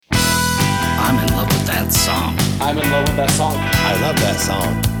I'm in love with that song. I love that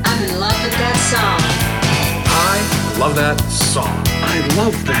song. I'm in love with that song. I love that song. I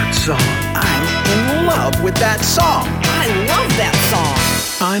love that song. I'm in love with that song. I love that song.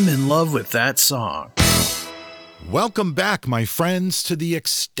 I'm in love with that song. Welcome back, my friends, to the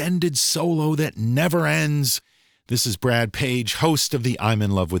extended solo that never ends. This is Brad Page, host of the I'm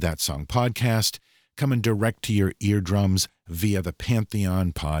in love with that song podcast, coming direct to your eardrums via the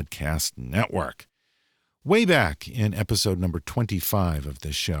Pantheon Podcast Network. Way back in episode number 25 of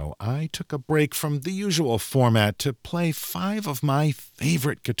this show, I took a break from the usual format to play 5 of my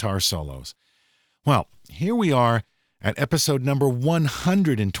favorite guitar solos. Well, here we are at episode number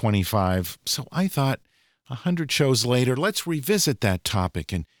 125, so I thought 100 shows later, let's revisit that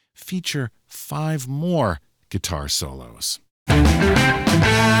topic and feature 5 more guitar solos.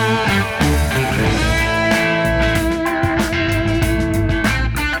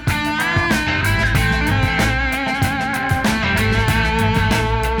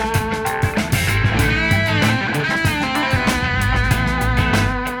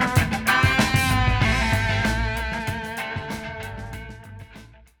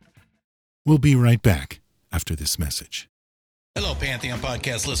 We'll be right back after this message. Hello, Pantheon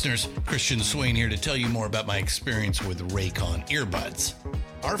Podcast listeners. Christian Swain here to tell you more about my experience with Raycon earbuds.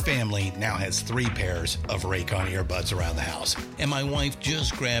 Our family now has 3 pairs of Raycon earbuds around the house, and my wife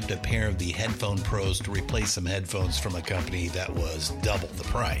just grabbed a pair of the Headphone Pros to replace some headphones from a company that was double the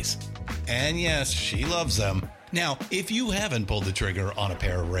price. And yes, she loves them. Now, if you haven't pulled the trigger on a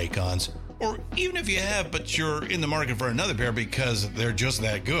pair of Raycons, or even if you have, but you're in the market for another pair because they're just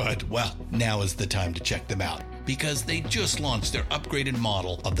that good, well, now is the time to check them out, because they just launched their upgraded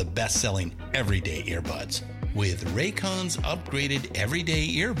model of the best-selling everyday earbuds. With Raycon's upgraded everyday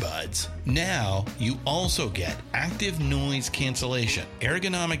earbuds, now you also get active noise cancellation,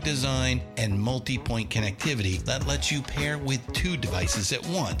 ergonomic design, and multi-point connectivity that lets you pair with 2 devices at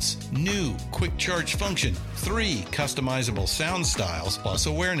once. New quick charge function, 3 customizable sound styles, plus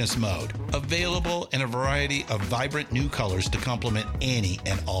awareness mode. Available in a variety of vibrant new colors to complement any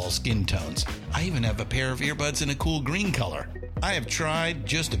and all skin tones. I even have a pair of earbuds in a cool green color. I have tried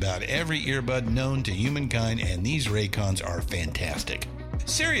just about every earbud known to humankind, and these Raycons are fantastic.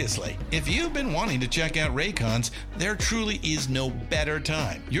 Seriously, if you've been wanting to check out Raycons, there truly is no better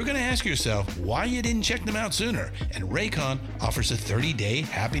time. You're going to ask yourself why you didn't check them out sooner, and Raycon offers a 30-day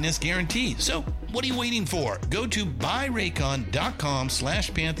happiness guarantee. So what are you waiting for? Go to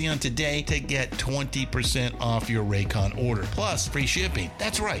buyraycon.com/Pantheon today to get 20% off your Raycon order, plus free shipping.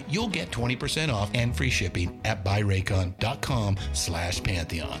 That's right, you'll get 20% off and free shipping at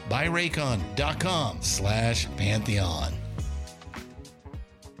buyraycon.com/Pantheon. buyraycon.com/Pantheon.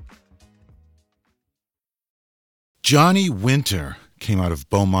 Johnny Winter came out of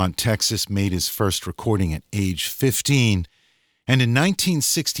Beaumont, Texas, made his first recording at age 15, and in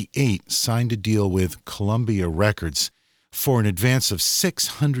 1968 signed a deal with Columbia Records for an advance of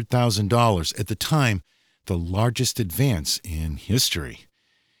 $600,000, at the time the largest advance in history.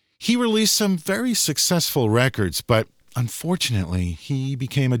 He released some very successful records, but unfortunately he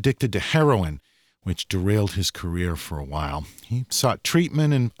became addicted to heroin, which derailed his career for a while. He sought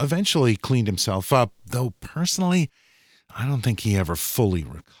treatment and eventually cleaned himself up, though personally, I don't think he ever fully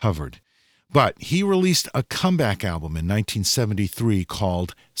recovered. But he released a comeback album in 1973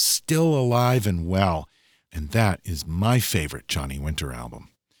 called Still Alive and Well, and that is my favorite Johnny Winter album.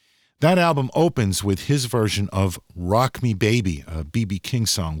 That album opens with his version of Rock Me Baby, a B.B. King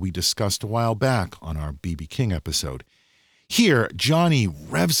song we discussed a while back on our B.B. King episode. Here, Johnny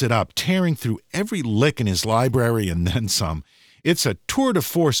revs it up, tearing through every lick in his library and then some. It's a tour de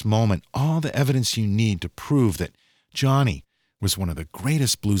force moment, all the evidence you need to prove that Johnny was one of the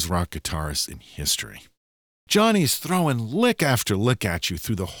greatest blues rock guitarists in history. Johnny's throwing lick after lick at you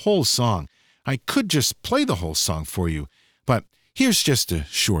through the whole song. I could just play the whole song for you, but here's just a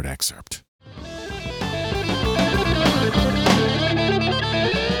short excerpt.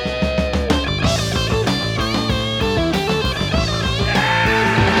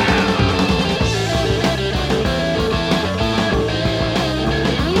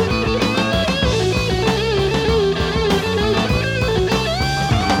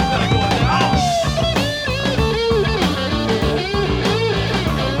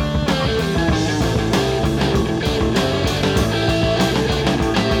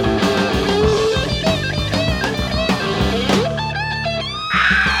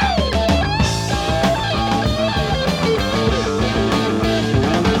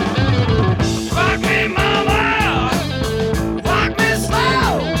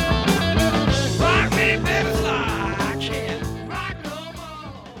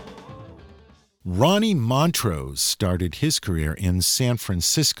 Ronnie Montrose started his career in San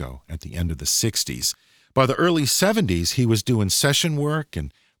Francisco at the end of the 60s. By the early 70s, he was doing session work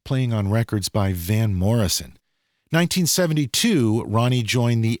and playing on records by Van Morrison. 1972, Ronnie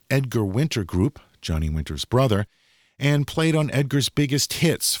joined the Edgar Winter Group, Johnny Winter's brother, and played on Edgar's biggest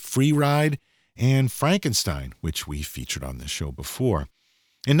hits, Free Ride and Frankenstein, which we featured on this show before.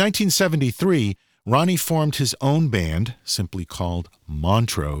 In 1973, Ronnie formed his own band, simply called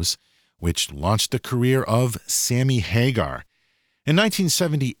Montrose, which launched the career of Sammy Hagar. In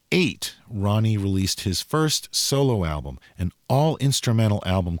 1978, Ronnie released his first solo album, an all-instrumental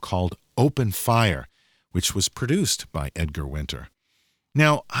album called Open Fire, which was produced by Edgar Winter.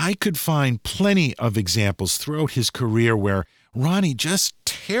 Now, I could find plenty of examples throughout his career where Ronnie just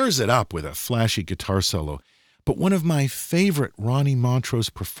tears it up with a flashy guitar solo, but one of my favorite Ronnie Montrose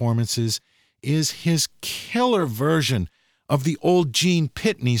performances is his killer version of the old Gene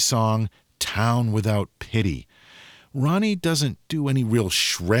Pitney song, Town Without Pity. Ronnie doesn't do any real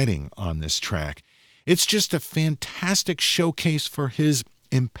shredding on this track. It's just a fantastic showcase for his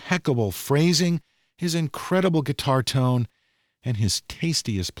impeccable phrasing, his incredible guitar tone, and his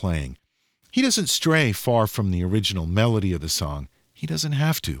tastiest playing. He doesn't stray far from the original melody of the song. He doesn't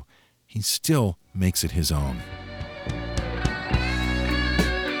have to. He still makes it his own.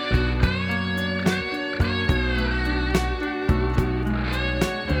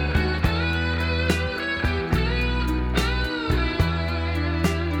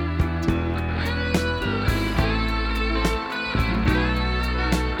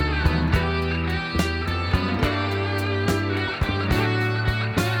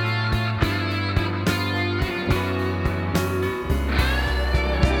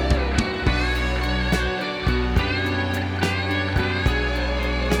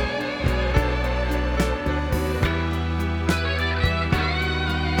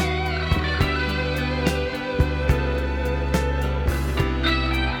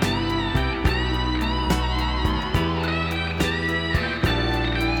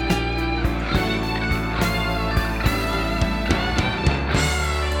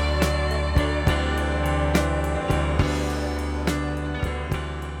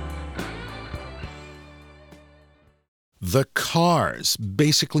 The Cars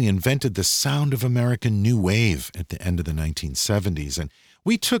basically invented the sound of American New Wave at the end of the 1970s, and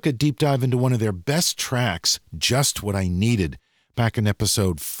we took a deep dive into one of their best tracks, Just What I Needed, back in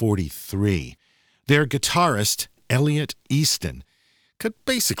episode 43. Their guitarist, Elliot Easton, could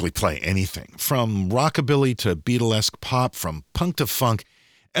basically play anything, from rockabilly to Beatlesque pop, from punk to funk.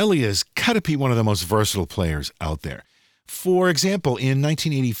 Elliot's got to be one of the most versatile players out there. For example, in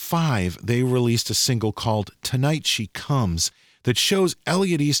 1985, they released a single called Tonight She Comes that shows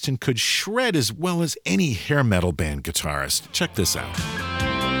Elliot Easton could shred as well as any hair metal band guitarist. Check this out.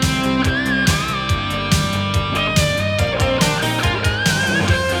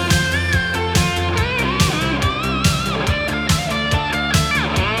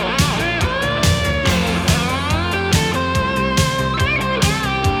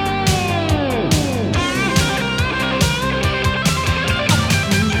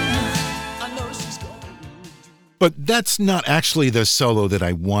 But that's not actually the solo that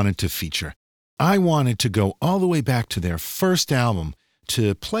I wanted to feature. I wanted to go all the way back to their first album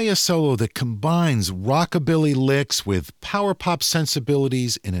to play a solo that combines rockabilly licks with power pop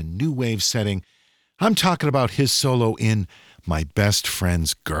sensibilities in a new wave setting. I'm talking about his solo in My Best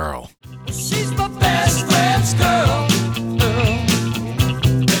Friend's Girl. She's my best friend's girl,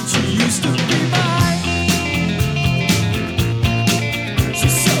 and she used to be mine.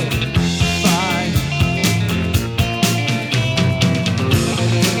 She's so fine.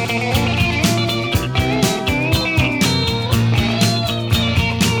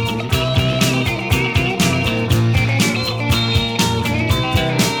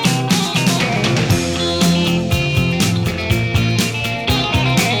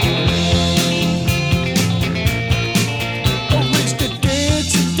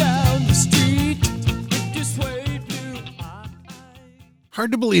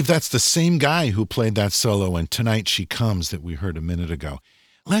 Hard to believe that's the same guy who played that solo in Tonight She Comes that we heard a minute ago.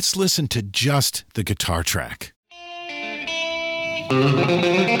 Let's listen to just the guitar track.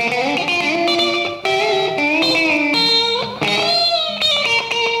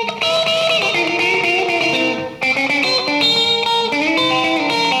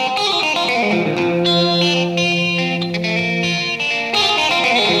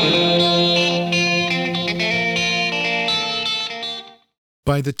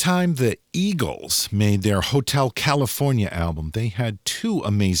 By the time the Eagles made their Hotel California album, they had two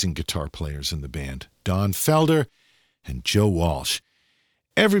amazing guitar players in the band, Don Felder and Joe Walsh.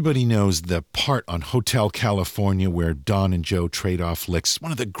 Everybody knows the part on Hotel California where Don and Joe trade off licks,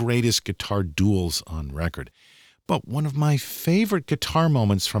 one of the greatest guitar duels on record. But one of my favorite guitar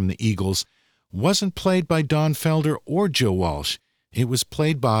moments from the Eagles wasn't played by Don Felder or Joe Walsh. It was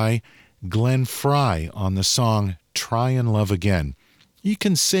played by Glenn Frey on the song Tryin' Love Again. You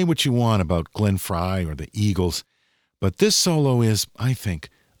can say what you want about Glenn Frey or the Eagles, but this solo is, I think,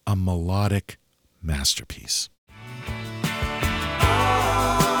 a melodic masterpiece.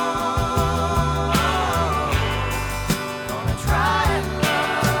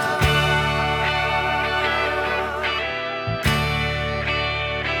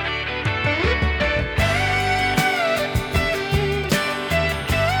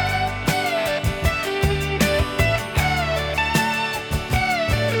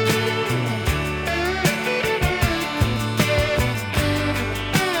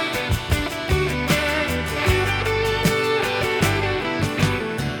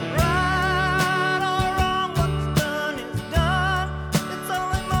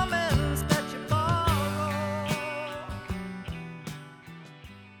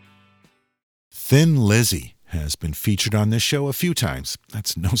 Thin Lizzy has been featured on this show a few times.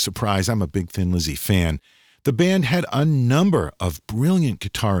 That's no surprise. I'm a big Thin Lizzy fan. The band had a number of brilliant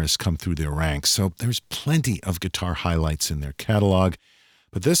guitarists come through their ranks, so there's plenty of guitar highlights in their catalog.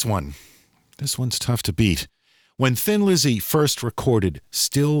 But this one's tough to beat. When Thin Lizzy first recorded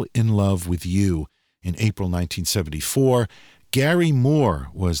Still in Love with You in April 1974, Gary Moore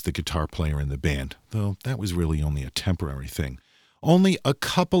was the guitar player in the band, though that was really only a temporary thing. Only a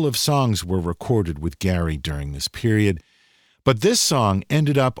couple of songs were recorded with Gary during this period, but this song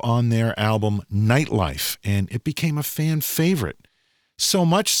ended up on their album Nightlife, and it became a fan favorite. So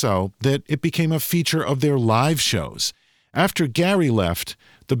much so that it became a feature of their live shows. After Gary left,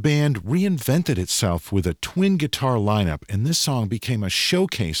 the band reinvented itself with a twin guitar lineup, and this song became a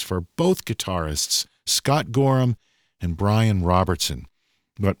showcase for both guitarists, Scott Gorham and Brian Robertson.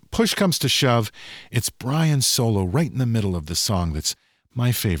 But push comes to shove, it's Brian's solo right in the middle of the song that's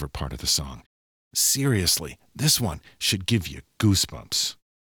my favorite part of the song. Seriously, this one should give you goosebumps.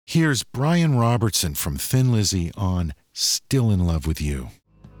 Here's Brian Robertson from Thin Lizzy on Still in Love with You.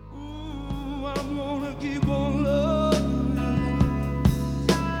 Ooh, I'm gonna keep on loving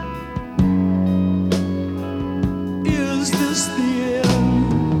you. Is this the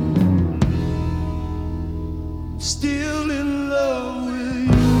end? Still in love with you.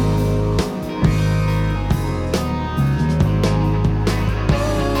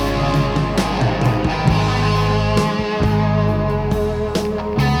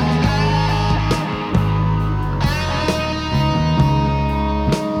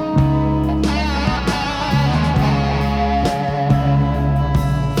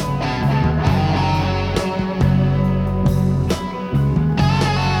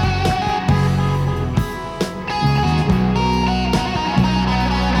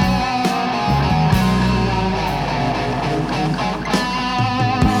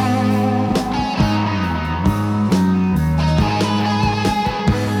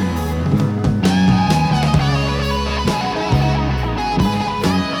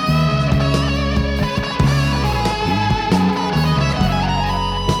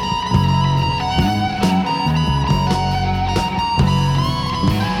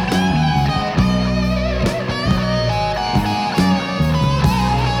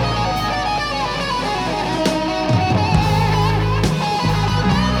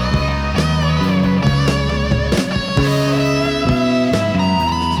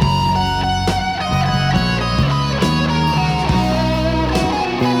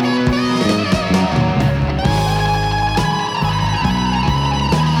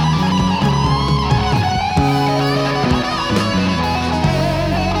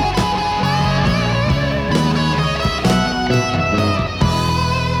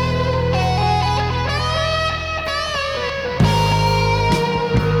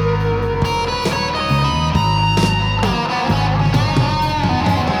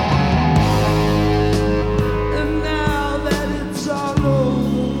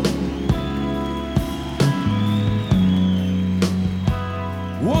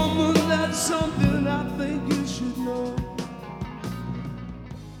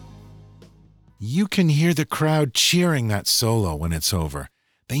 You can hear the crowd cheering that solo when it's over.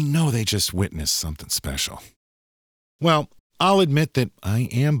 They know they just witnessed something special. Well, I'll admit that I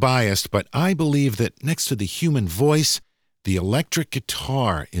am biased, but I believe that next to the human voice, the electric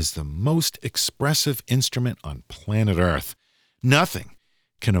guitar is the most expressive instrument on planet Earth. Nothing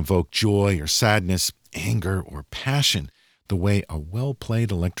can evoke joy or sadness, anger or passion the way a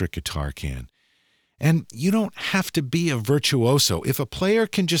well-played electric guitar can. And you don't have to be a virtuoso. If a player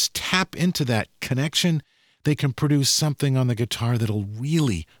can just tap into that connection, they can produce something on the guitar that'll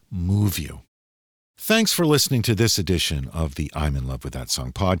really move you. Thanks for listening to this edition of the I'm in Love with That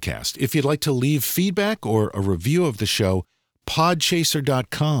Song podcast. If you'd like to leave feedback or a review of the show,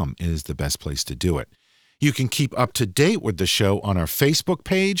 podchaser.com is the best place to do it. You can keep up to date with the show on our Facebook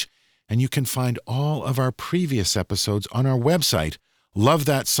page, and you can find all of our previous episodes on our website,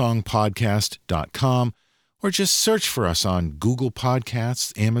 lovethatsongpodcast.com, or just search for us on Google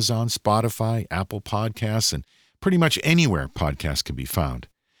Podcasts, Amazon, Spotify, Apple Podcasts, and pretty much anywhere podcasts can be found.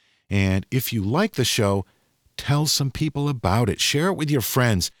 And if you like the show, tell some people about it. Share it with your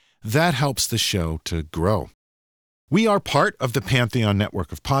friends. That helps the show to grow. We are part of the Pantheon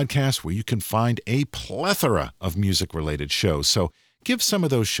network of podcasts where you can find a plethora of music-related shows, so give some of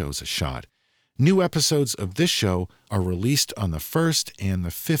those shows a shot. New episodes of this show are released on the 1st and the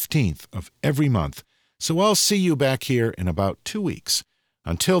 15th of every month, so I'll see you back here in about 2 weeks.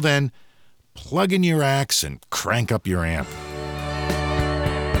 Until then, plug in your axe and crank up your amp.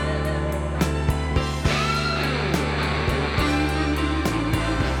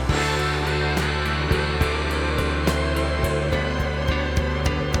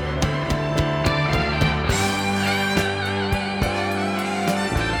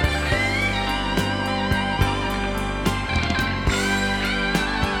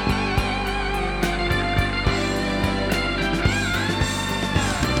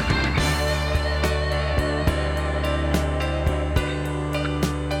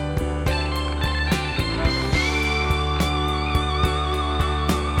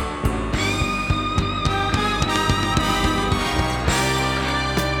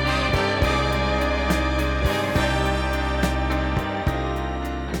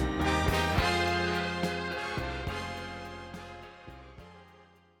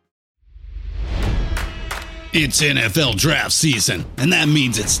 It's NFL draft season, and that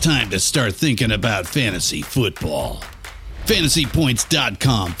means it's time to start thinking about fantasy football.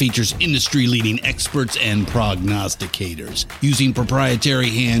 FantasyPoints.com features industry-leading experts and prognosticators using proprietary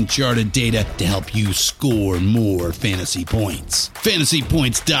hand-charted data to help you score more fantasy points.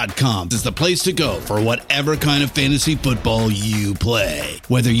 FantasyPoints.com is the place to go for whatever kind of fantasy football you play.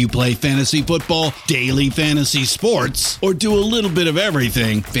 Whether you play fantasy football, daily fantasy sports, or do a little bit of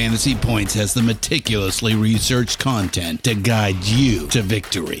everything, Fantasy Points has the meticulously researched content to guide you to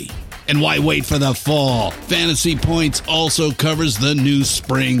victory. And why wait for the fall? Fantasy Points also covers the new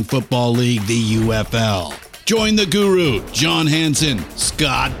spring football league, the UFL. Join the guru, John Hansen,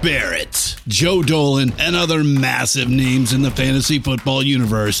 Scott Barrett, Joe Dolan, and other massive names in the fantasy football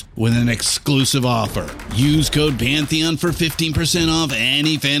universe with an exclusive offer. Use code Pantheon for 15% off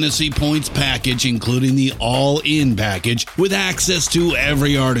any Fantasy Points package, including the all-in package, with access to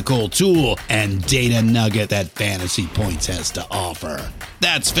every article, tool, and data nugget that Fantasy Points has to offer.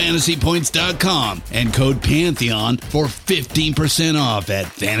 That's FantasyPoints.com and code Pantheon for 15% off at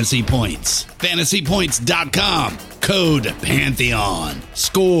Fantasy Points. FantasyPoints.com, code Pantheon.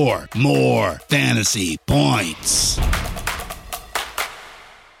 Score more fantasy points.